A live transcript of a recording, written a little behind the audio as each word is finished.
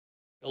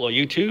Hello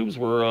YouTubes,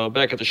 we're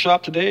back at the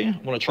shop today. I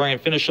want to try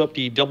and finish up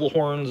the Devil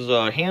Horns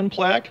hand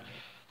plaque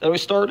that I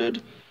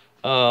started.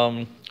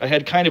 I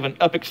had kind of an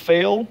epic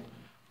fail.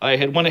 I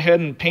had went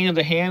ahead and painted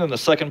the hand in the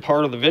second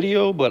part of the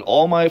video, but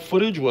all my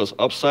footage was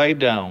upside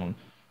down.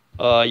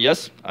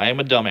 Yes, I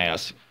am a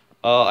dumbass.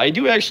 I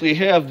do actually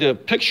have the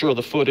picture of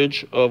the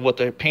footage of what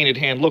the painted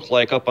hand looked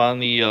like up on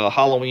the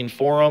Halloween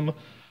forum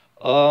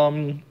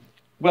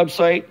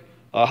website.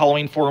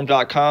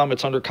 HalloweenForum.com.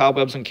 It's under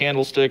Cobwebs and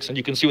Candlesticks, and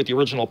you can see what the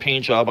original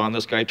paint job on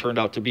this guy turned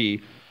out to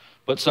be.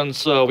 But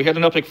since we had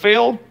an epic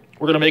fail,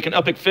 we're going to make an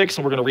epic fix,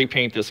 and we're going to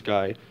repaint this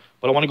guy.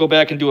 But I want to go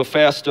back and do a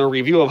fast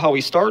review of how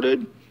he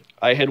started.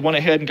 I had went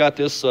ahead and got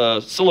this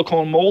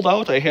silicone mold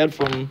out I had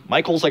from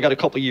Michael's. I got a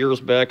couple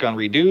years back on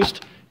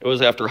Reduced. It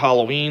was after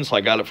Halloween, so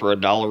I got it for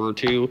 $1 or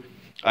 $2.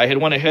 I had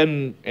went ahead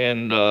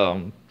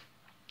and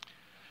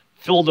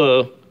filled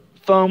the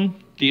thumb,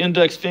 the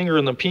index finger,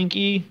 and the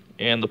pinky,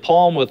 and the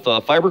palm with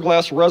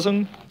fiberglass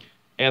resin,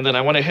 and then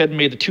I went ahead and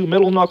made the two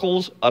middle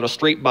knuckles out of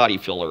straight body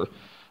filler.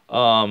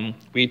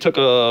 We took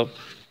a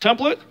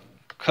template,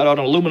 cut out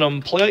an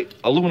aluminum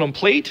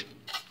plate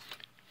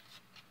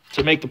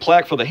to make the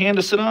plaque for the hand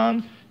to sit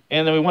on,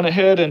 and then we went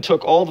ahead and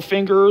took all the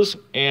fingers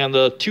and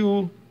the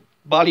two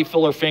body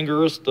filler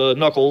fingers, the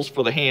knuckles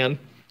for the hand,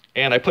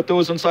 and I put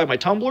those inside my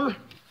tumbler,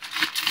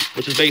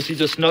 which is basically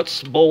just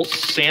nuts,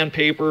 bolts,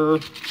 sandpaper,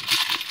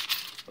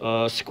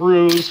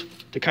 screws,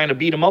 to kind of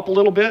beat them up a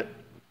little bit.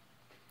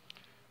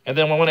 And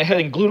then I went ahead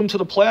and glued them to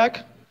the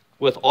plaque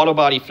with auto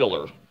body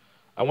filler.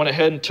 I went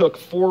ahead and took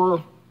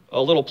four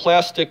little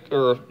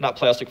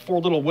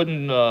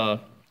wooden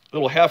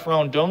little half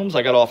round domes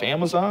I got off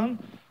Amazon.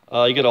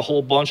 You get a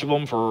whole bunch of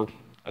them for,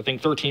 I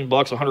think, 13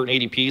 bucks,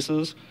 180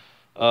 pieces.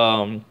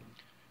 And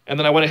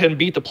then I went ahead and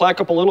beat the plaque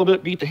up a little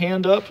bit, beat the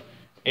hand up,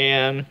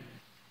 and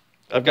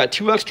I've got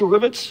 2 extra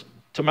rivets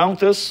to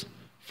mount this.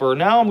 For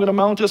now, I'm going to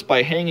mount this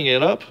by hanging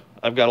it up.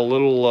 I've got a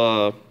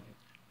little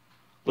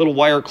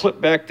wire clip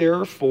back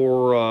there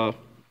for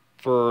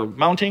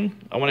mounting.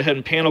 I went ahead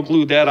and panel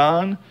glued that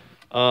on.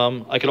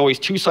 I could always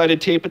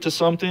two-sided tape it to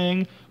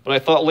something, but I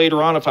thought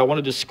later on if I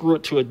wanted to screw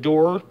it to a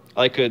door,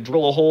 I could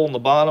drill a hole in the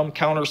bottom,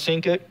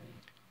 countersink it,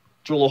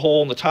 drill a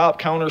hole in the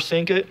top,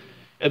 countersink it,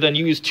 and then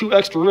use 2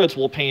 extra rivets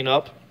we'll paint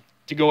up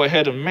to go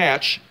ahead and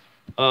match.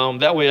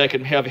 That way I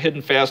can have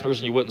hidden fasteners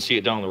and you wouldn't see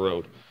it down the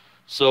road.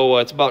 So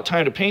it's about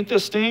time to paint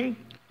this thing.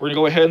 We're going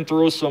to go ahead and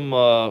throw some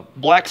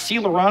black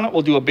sealer on it.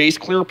 We'll do a base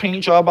clear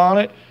paint job on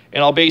it,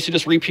 and I'll basically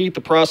just repeat the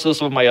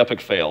process of my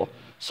epic fail.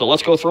 So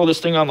let's go throw this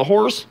thing on the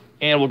horse,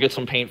 and we'll get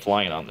some paint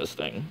flying on this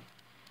thing.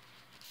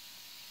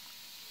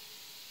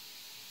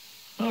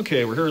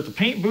 Okay, we're here at the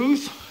paint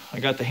booth. I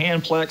got the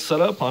hand plaque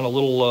set up on a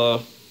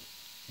little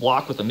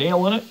block with a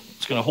nail in it.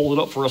 It's going to hold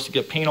it up for us to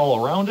get paint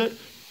all around it.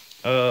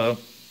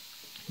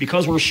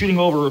 Because we're shooting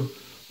over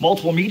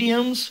multiple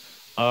mediums,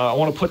 I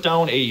want to put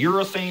down a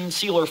urethane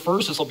sealer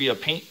first. This will be a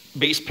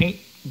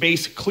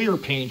base clear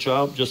paint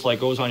job, just like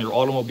goes on your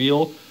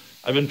automobile.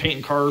 I've been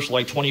painting cars for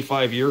like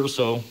 25 years,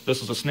 so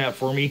this is a snap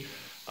for me.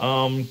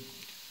 I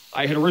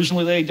had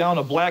originally laid down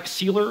a black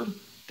sealer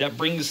that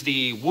brings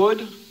the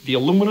wood, the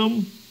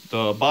aluminum,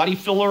 the body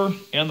filler,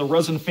 and the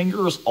resin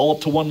fingers all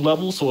up to one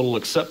level, so it'll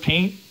accept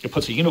paint. It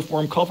puts a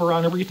uniform cover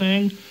on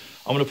everything.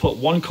 I'm going to put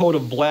 1 coat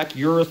of black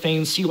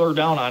urethane sealer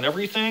down on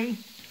everything.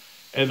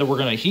 And then we're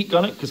going to heat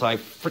gun it because I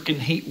freaking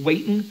hate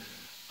waiting.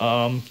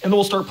 And then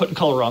we'll start putting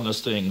color on this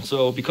thing.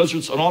 So because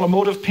it's an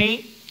automotive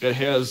paint, it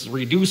has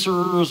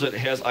reducers, it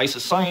has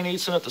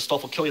isocyanates in it, the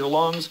stuff will kill your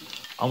lungs.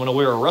 I'm going to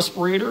wear a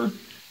respirator,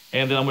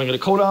 and then I'm going to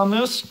coat on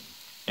this.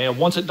 And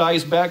once it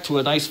dies back to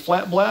a nice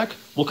flat black,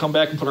 we'll come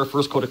back and put our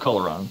first coat of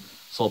color on.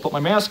 So I'll put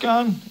my mask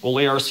on, we'll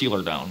lay our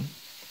sealer down.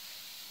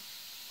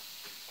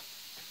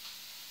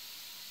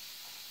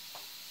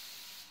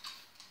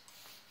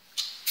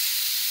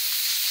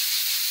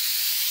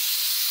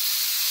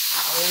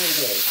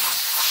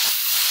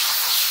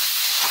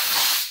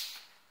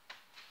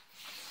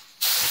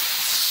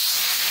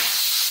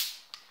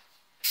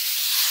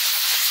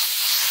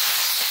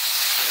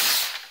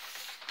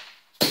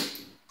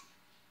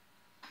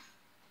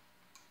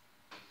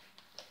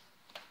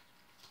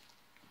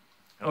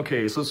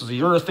 Okay, so this is a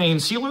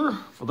urethane sealer.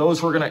 For those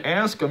who are going to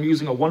ask, I'm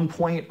using a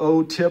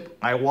 1.0 tip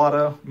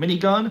Iwata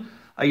minigun.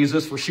 I use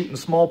this for shooting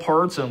small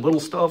parts and little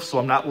stuff, so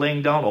I'm not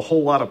laying down a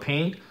whole lot of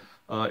paint.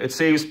 It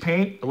saves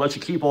paint. It lets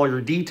you keep all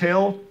your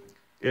detail.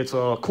 It's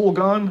a cool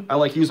gun. I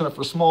like using it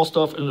for small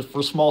stuff, and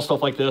for small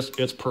stuff like this,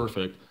 it's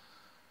perfect.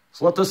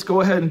 So let this go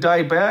ahead and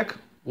die back.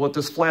 We'll let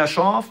this flash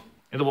off,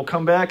 and then we'll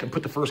come back and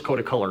put the first coat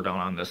of color down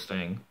on this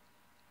thing.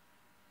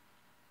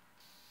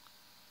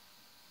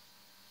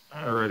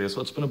 Alrighty,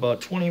 so it's been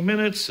about 20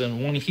 minutes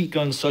and 1 heat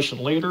gun session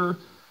later.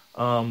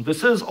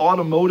 This is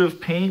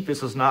automotive paint.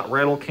 This is not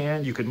rattle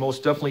can. You could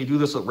most definitely do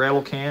this at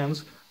rattle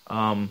cans.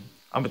 I'm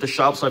at the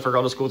shop, so I figured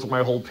I'll just go through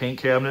my whole paint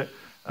cabinet.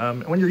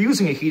 And when you're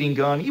using a heating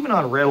gun, even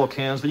on rattle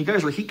cans, when you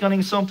guys are heat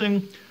gunning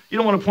something, you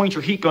don't want to point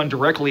your heat gun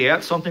directly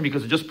at something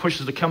because it just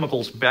pushes the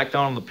chemicals back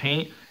down on the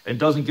paint and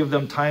doesn't give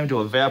them time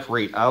to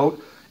evaporate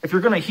out. If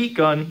you're going to heat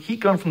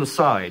gun from the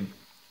side.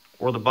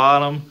 or the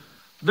bottom.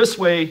 This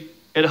way,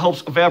 it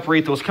helps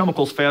evaporate those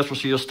chemicals faster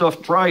so your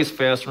stuff dries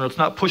faster and it's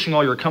not pushing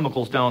all your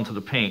chemicals down to the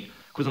paint.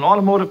 Because when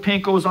automotive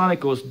paint goes on, it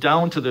goes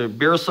down to the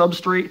bare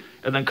substrate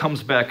and then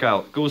comes back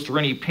out. Goes through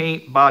any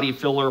paint, body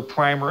filler,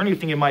 primer,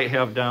 anything you might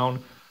have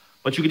down.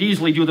 But you could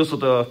easily do this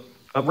with a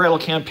rattle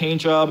can paint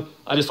job.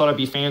 I just thought I'd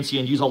be fancy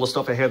and use all the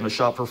stuff I had in the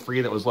shop for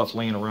free that was left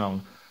laying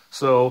around.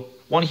 So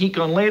one heat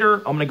gun later,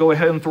 I'm gonna go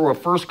ahead and throw a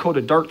first coat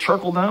of dark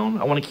charcoal down.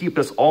 I wanna keep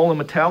this all in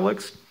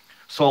metallics.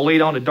 So I'll lay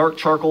down a dark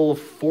charcoal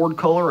Ford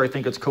color. I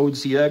think it's code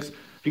CX.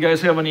 If you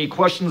guys have any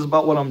questions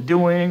about what I'm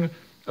doing,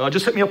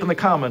 just hit me up in the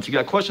comments. You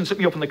got questions, hit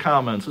me up in the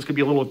comments. This could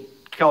be a little,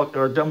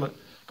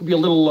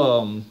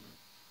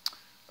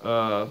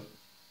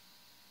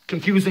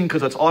 confusing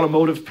because it's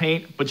automotive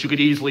paint, but you could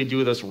easily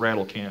do this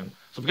rattle can.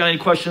 So if you got any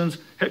questions,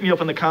 hit me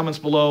up in the comments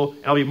below.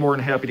 And I'll be more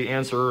than happy to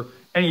answer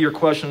any of your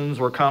questions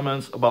or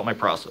comments about my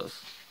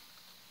process.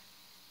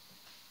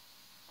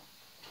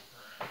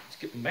 Let's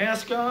get the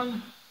mask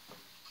on.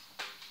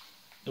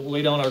 Then we'll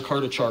lay down our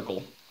card of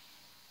charcoal.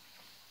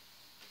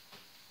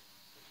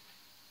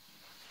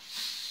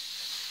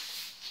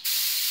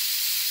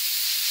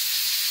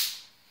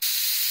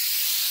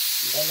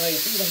 One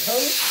nice even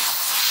coat.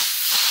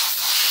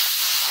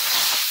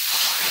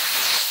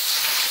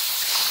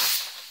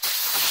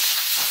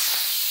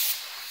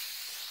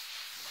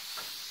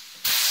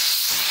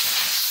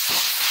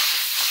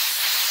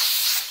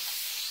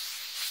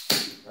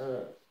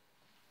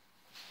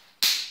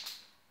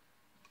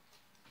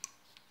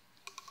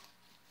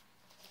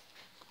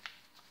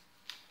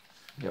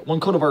 Got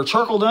one coat of our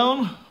charcoal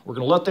down. We're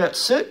going to let that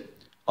sit.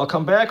 I'll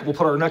come back. We'll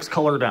put our next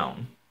color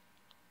down.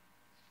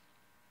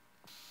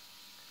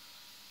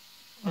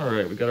 All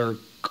right, we got our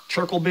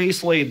charcoal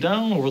base laid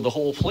down over the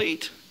whole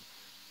plate.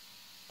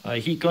 I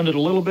heat gunned it a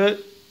little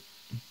bit.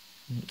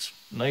 It's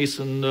nice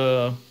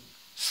and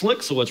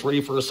slick, so it's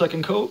ready for a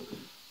second coat.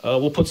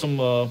 We'll put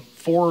some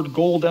Ford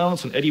gold down.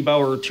 It's an Eddie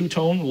Bauer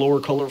two-tone, lower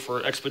color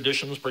for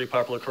expeditions, pretty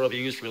popular color they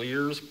used for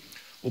years.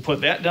 We'll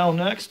put that down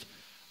next.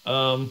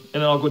 And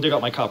then I'll go dig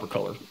out my copper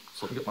color.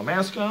 So let me get my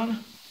mask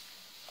on.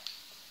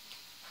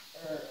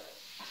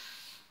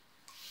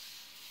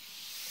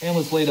 And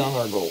let's lay down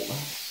our gold.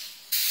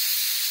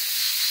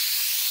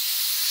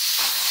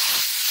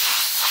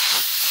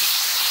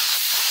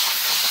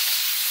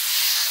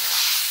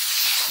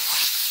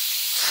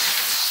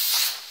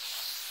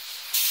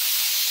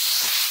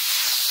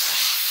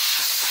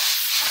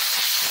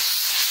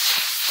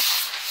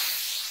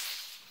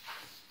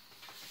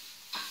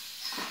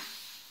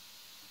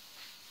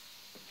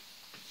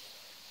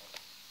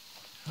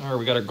 All right,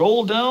 we got our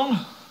gold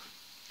down.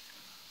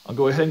 I'll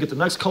go ahead and get the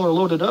next color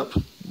loaded up.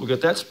 We'll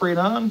get that sprayed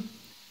on,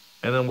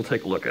 and then we'll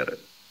take a look at it.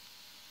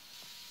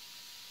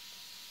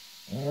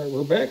 All right,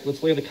 we're back.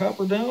 Let's lay the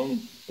copper down.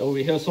 That way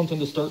we have something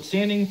to start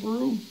sanding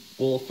through.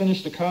 We'll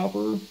finish the copper,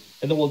 and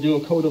then we'll do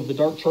a coat of the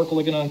dark charcoal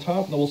again on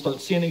top, and then we'll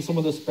start sanding some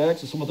of this back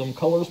so some of them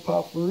colors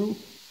pop through.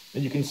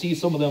 And you can see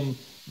some of them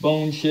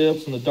bone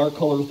chips and the dark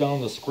colors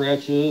down the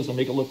scratches and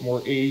make it look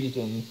more aged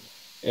and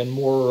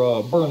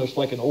more burnished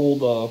like an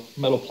old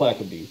metal plaque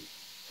would be.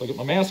 So I'll get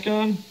my mask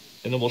on,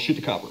 and then we'll shoot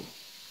the copper.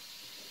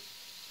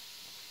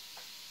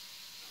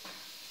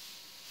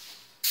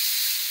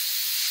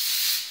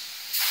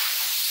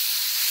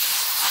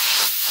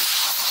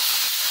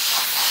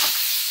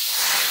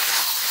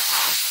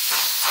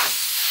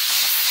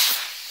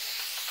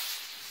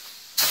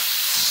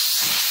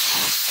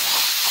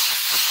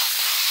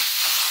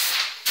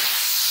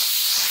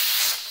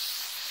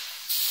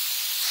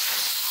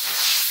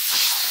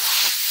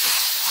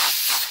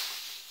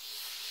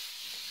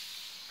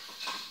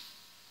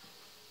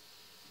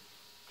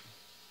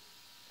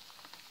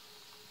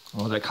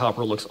 Oh, that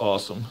copper looks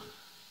awesome.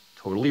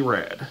 Totally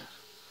rad.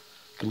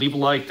 You can leave it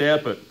like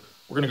that, but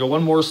we're gonna go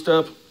one more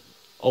step.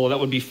 Although that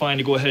would be fine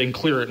to go ahead and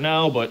clear it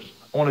now, but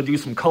I wanna do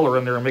some color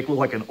in there and make it look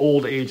like an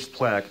old aged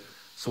plaque.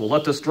 So we'll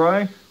let this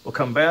dry, we'll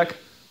come back,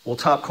 we'll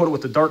top coat it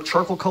with the dark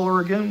charcoal color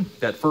again,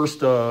 that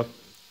first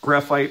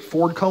graphite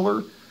Ford color,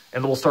 and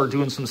then we'll start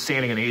doing some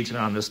sanding and aging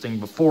on this thing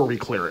before we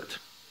clear it.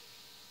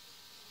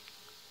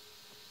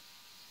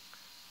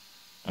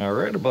 All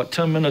right, about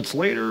 10 minutes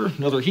later,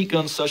 another heat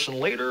gun session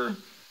later,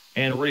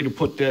 and ready to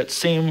put that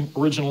same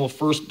original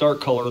first dark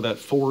color, that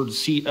Ford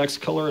CX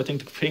color, I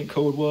think the paint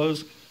code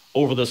was,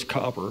 over this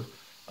copper.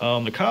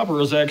 The copper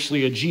is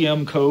actually a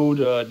GM code,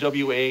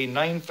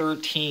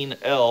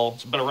 WA913L.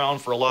 It's been around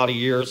for a lot of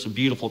years. It's a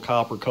beautiful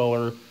copper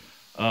color.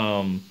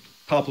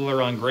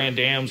 Popular on Grand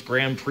Dams,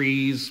 Grand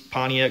Prix,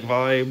 Pontiac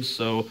vibes.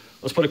 So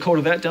let's put a coat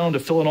of that down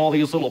to fill in all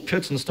these little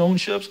pits and stone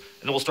chips,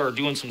 and then we'll start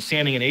doing some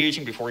sanding and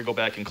aging before we go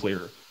back and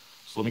clear.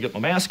 So let me get my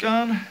mask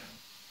on.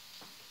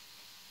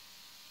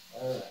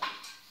 All right.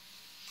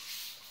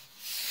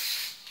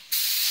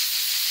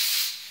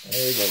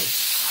 There you go.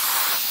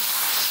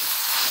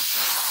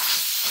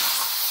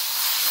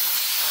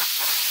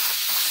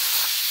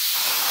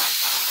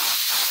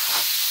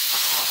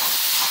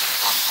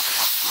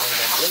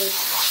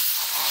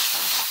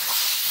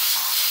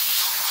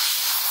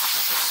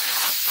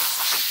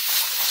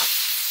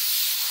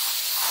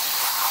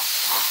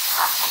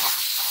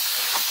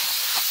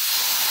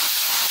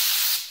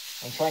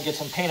 I'm trying to get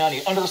some paint on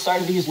the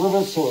underside of these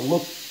rivets so it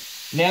looked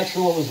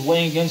natural. It was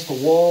laying against the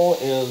wall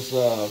as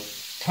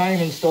time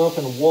and stuff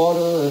and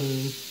water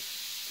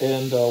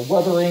and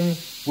weathering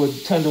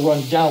would tend to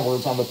run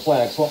downwards on the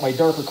plaque. So I want my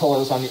darker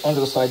colors on the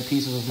underside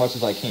pieces as much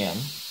as I can.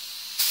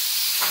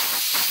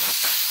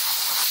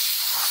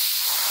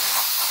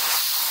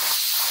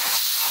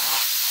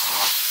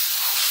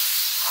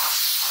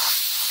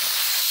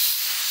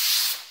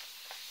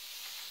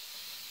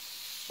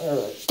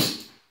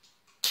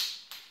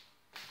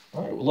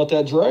 All right, we'll let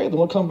that dry, then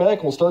we'll come back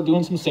and we'll start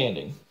doing some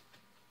sanding.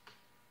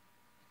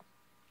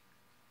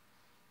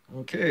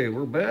 Okay,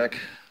 we're back.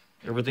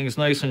 Everything's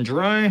nice and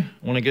dry. I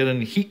want to get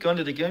in heat gunned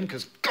it again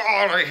because,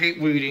 God, I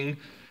hate weeding.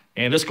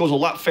 And this goes a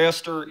lot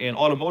faster in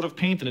automotive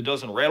paint than it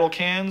does in rattle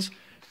cans.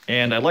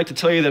 And I'd like to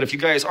tell you that if you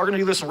guys are going to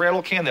do this in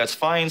rattle can, that's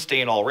fine.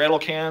 Stay in all rattle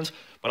cans.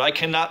 But I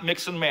cannot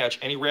mix and match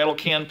any rattle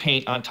can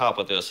paint on top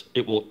of this.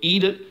 It will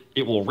eat it.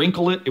 It will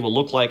wrinkle it. It will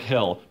look like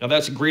hell. Now,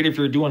 that's great if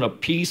you're doing a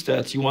piece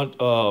that you want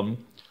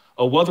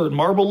a weathered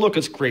marble look.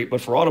 It's great.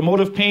 But for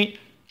automotive paint,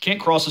 can't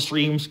cross the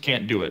streams,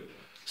 can't do it.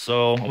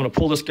 So I'm going to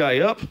pull this guy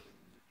up.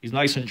 He's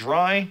nice and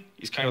dry.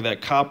 He's kind of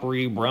that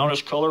coppery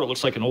brownish color. It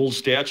looks like an old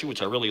statue,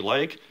 which I really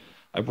like.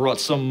 I brought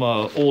some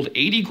old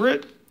 80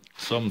 grit,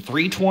 some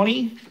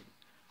 320,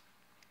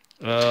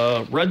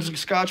 red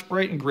Scotch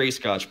Brite and gray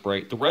Scotch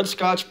Brite. The red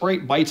Scotch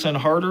Brite bites in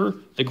harder.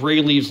 The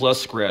gray leaves less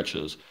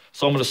scratches.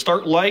 So I'm going to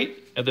start light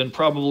and then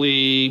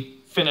probably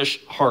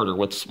finish harder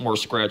with more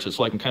scratches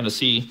so I can kind of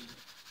see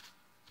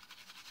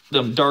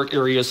them dark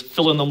areas,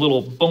 fill in the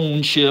little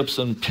bone chips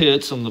and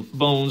pits and the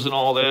bones and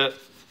all that.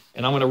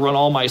 And I'm going to run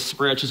all my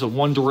scratches in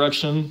one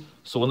direction.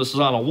 So when this is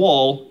on a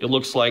wall, it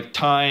looks like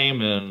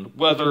time and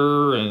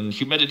weather and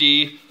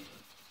humidity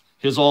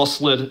has all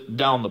slid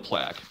down the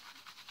plaque.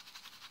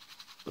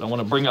 But I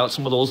want to bring out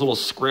some of those little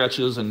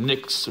scratches and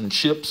nicks and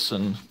chips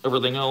and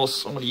everything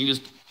else. I'm going to use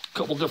a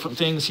couple different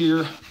things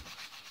here.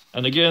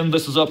 And again,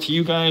 this is up to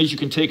you guys. You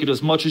can take it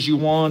as much as you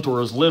want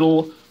or as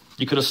little.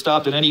 You could have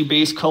stopped at any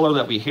base color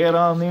that we had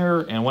on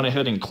there and went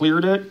ahead and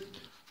cleared it.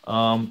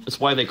 That's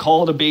why they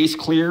call it a base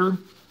clear.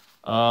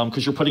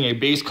 Because you're putting a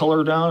base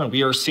color down and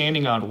we are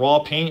sanding on raw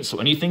paint. So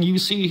anything you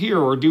see here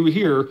or do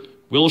here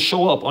will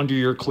show up under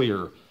your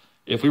clear.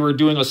 If we were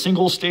doing a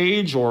single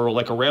stage or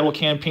like a rattle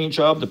can paint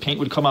job, the paint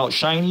would come out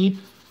shiny.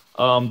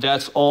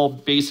 That's all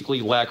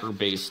basically lacquer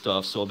based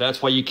stuff. So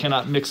that's why you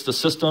cannot mix the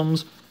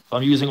systems. If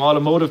I'm using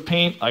automotive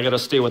paint, I got to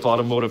stay with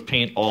automotive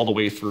paint all the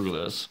way through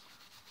this.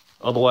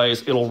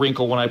 Otherwise, it'll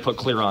wrinkle when I put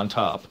clear on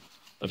top.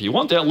 If you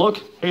want that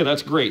look, hey,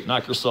 that's great.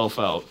 Knock yourself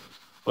out.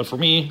 But for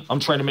me, I'm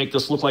trying to make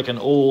this look like an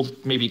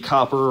old, maybe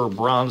copper or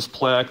bronze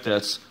plaque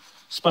that's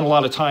spent a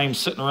lot of time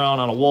sitting around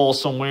on a wall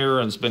somewhere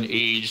and it's been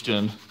aged.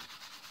 And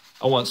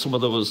I want some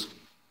of those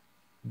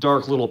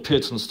dark little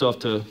pits and stuff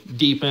to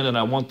deepen, and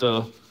I want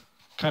the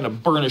kind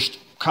of burnished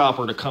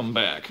copper to come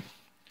back.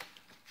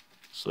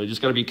 So you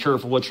just got to be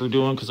careful what you're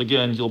doing because,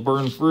 again, you'll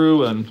burn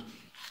through, and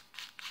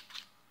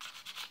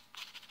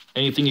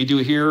anything you do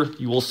here,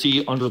 you will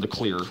see under the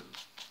clear.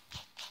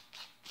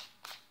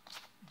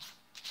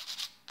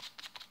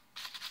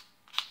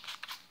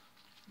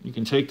 You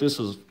can take this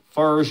as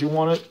far as you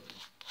want it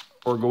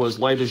or go as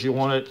light as you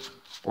want it.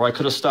 Or I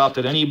could have stopped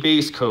at any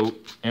base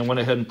coat and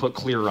went ahead and put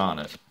clear on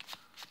it.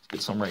 Let's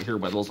get some right here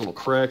by those little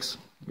cracks.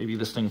 Maybe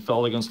this thing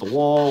fell against the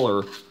wall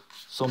or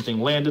something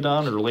landed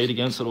on it or laid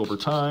against it over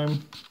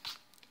time.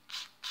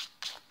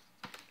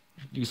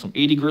 Do some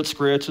 80 grit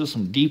scratches,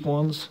 some deep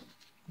ones.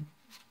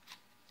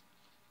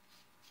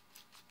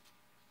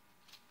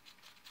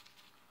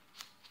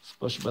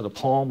 Especially by the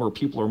palm where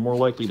people are more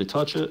likely to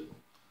touch it.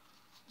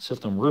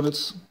 Sift them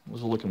rivets.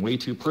 Those are looking way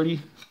too pretty.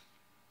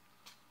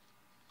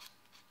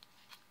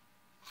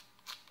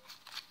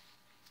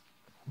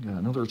 Got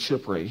another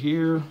chip right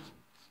here.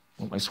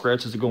 I want my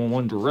scratches to go in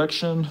one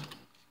direction.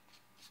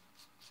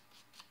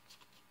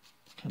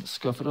 Kind of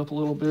scuff it up a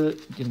little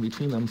bit, get in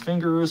between them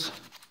fingers.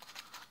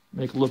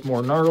 Make it look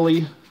more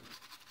gnarly.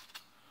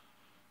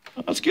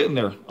 Let's get in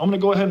there. I'm going to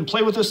go ahead and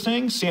play with this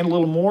thing, sand a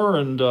little more,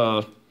 and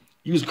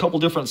use a couple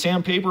different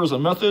sandpapers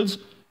and methods.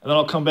 And then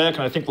I'll come back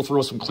and I think we'll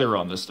throw some clear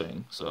on this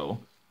thing. So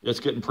it's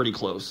getting pretty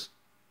close.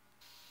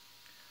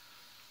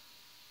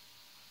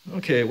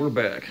 Okay, we're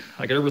back.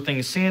 I got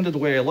everything sanded the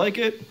way I like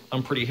it.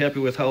 I'm pretty happy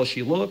with how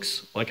she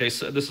looks. Like I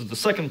said, this is the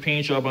second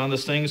paint job on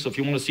this thing. So if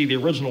you want to see the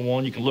original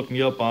one, you can look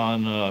me up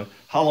on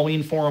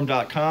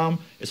HalloweenForum.com.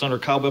 It's under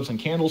Cobwebs and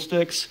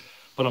Candlesticks.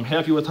 But I'm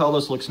happy with how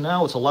this looks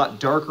now. It's a lot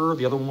darker.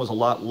 The other one was a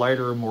lot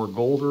lighter and more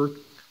golder.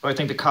 But I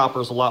think the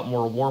copper is a lot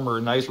more warmer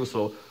and nicer.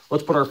 So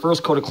let's put our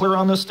first coat of clear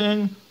on this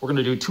thing. We're going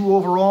to do 2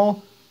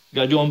 overall. You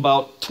got to do them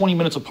about 20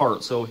 minutes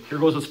apart. So here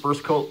goes this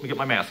first coat. Let me get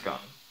my mask on.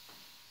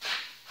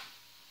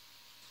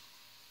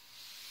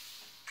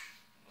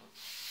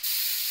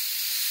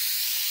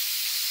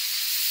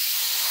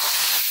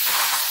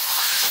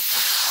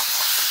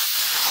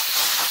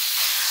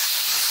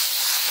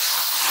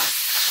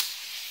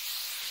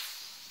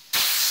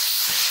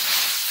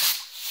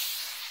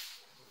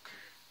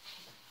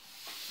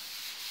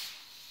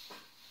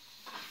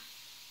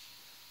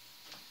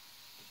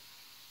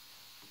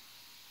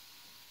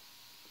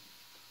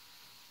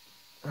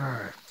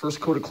 First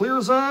coat of clear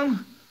is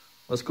on.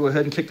 Let's go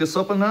ahead and kick this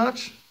up a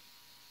notch.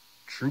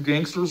 True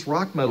Gangsters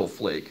Rock Metal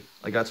Flake.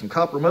 I got some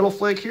copper metal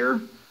flake here.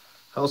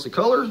 House of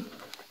Color.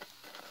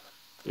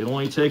 It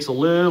only takes a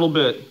little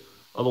bit.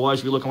 Otherwise,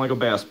 you'll be looking like a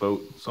bass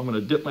boat. So I'm going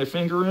to dip my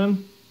finger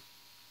in.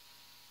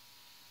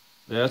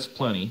 That's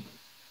plenty.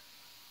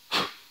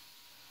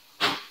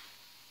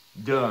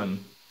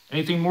 Done.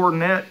 Anything more than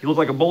that, you look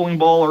like a bowling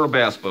ball or a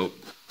bass boat.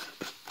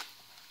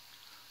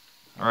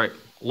 All right,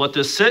 we'll let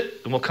this sit,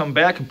 and we'll come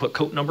back and put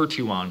coat number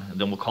 2 on, and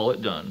then we'll call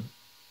it done.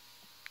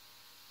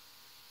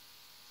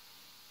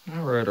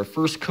 All right, our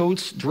first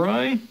coat's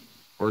dry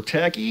or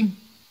tacky.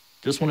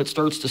 Just when it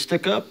starts to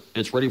stick up,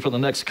 it's ready for the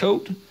next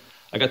coat.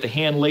 I got the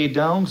hand laid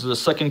down because the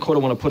second coat I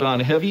want to put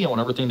on heavy. I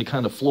want everything to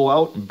kind of flow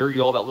out and bury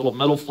all that little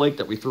metal flake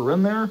that we threw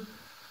in there.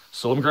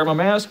 So let me grab my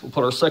mask. We'll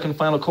put our second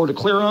final coat of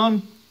clear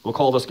on. We'll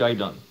call this guy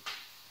done.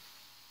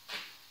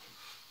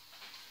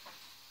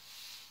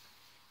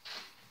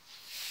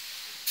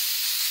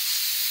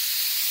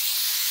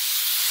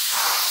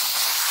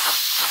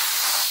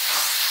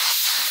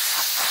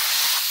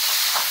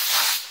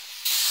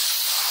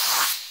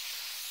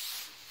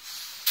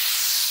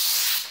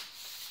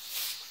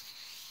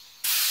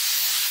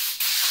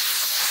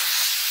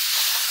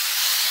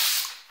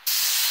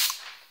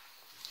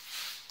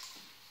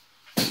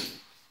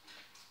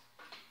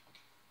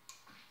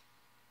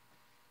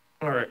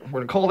 All right, we're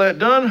gonna call that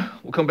done.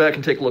 We'll come back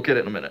and take a look at it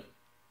in a minute.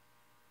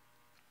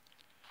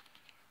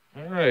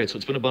 All right, so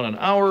it's been about an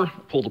hour.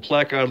 Pull the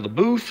plaque out of the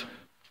booth.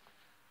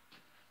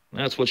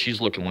 That's what she's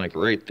looking like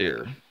right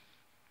there.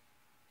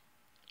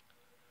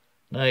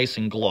 Nice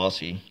and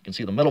glossy. You can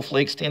see the metal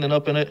flake standing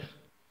up in it.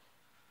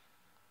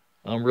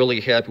 I'm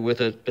really happy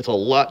with it. It's a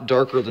lot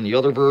darker than the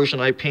other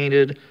version I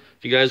painted.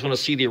 If you guys want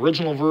to see the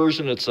original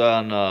version, it's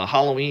on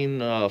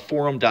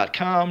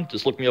HalloweenForum.com.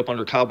 Just look me up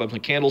under Cobwebs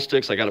and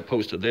Candlesticks. I got it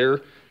posted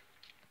there.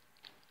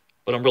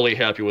 But I'm really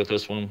happy with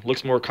this one.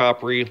 Looks more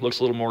coppery, looks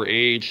a little more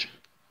aged.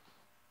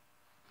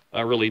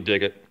 I really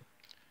dig it.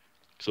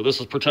 So this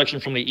is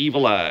protection from the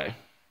evil eye.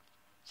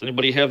 Does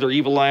anybody have their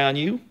evil eye on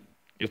you?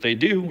 If they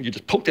do, you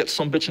just poke that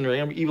sumbitch in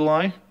their evil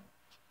eye.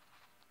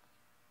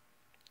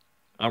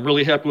 I'm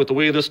really happy with the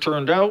way this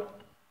turned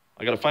out.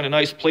 I got to find a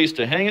nice place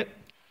to hang it.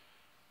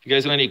 If you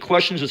guys have any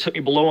questions, just hit me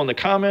below in the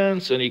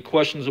comments. Any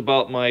questions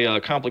about my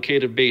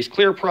complicated base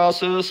clear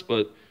process.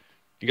 But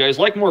if you guys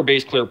like more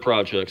base clear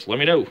projects, let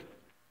me know.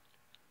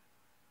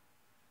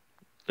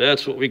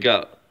 That's what we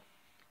got.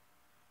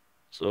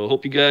 So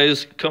hope you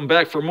guys come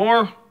back for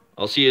more.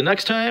 I'll see you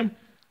next time.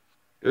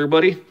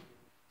 Everybody,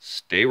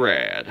 stay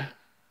rad.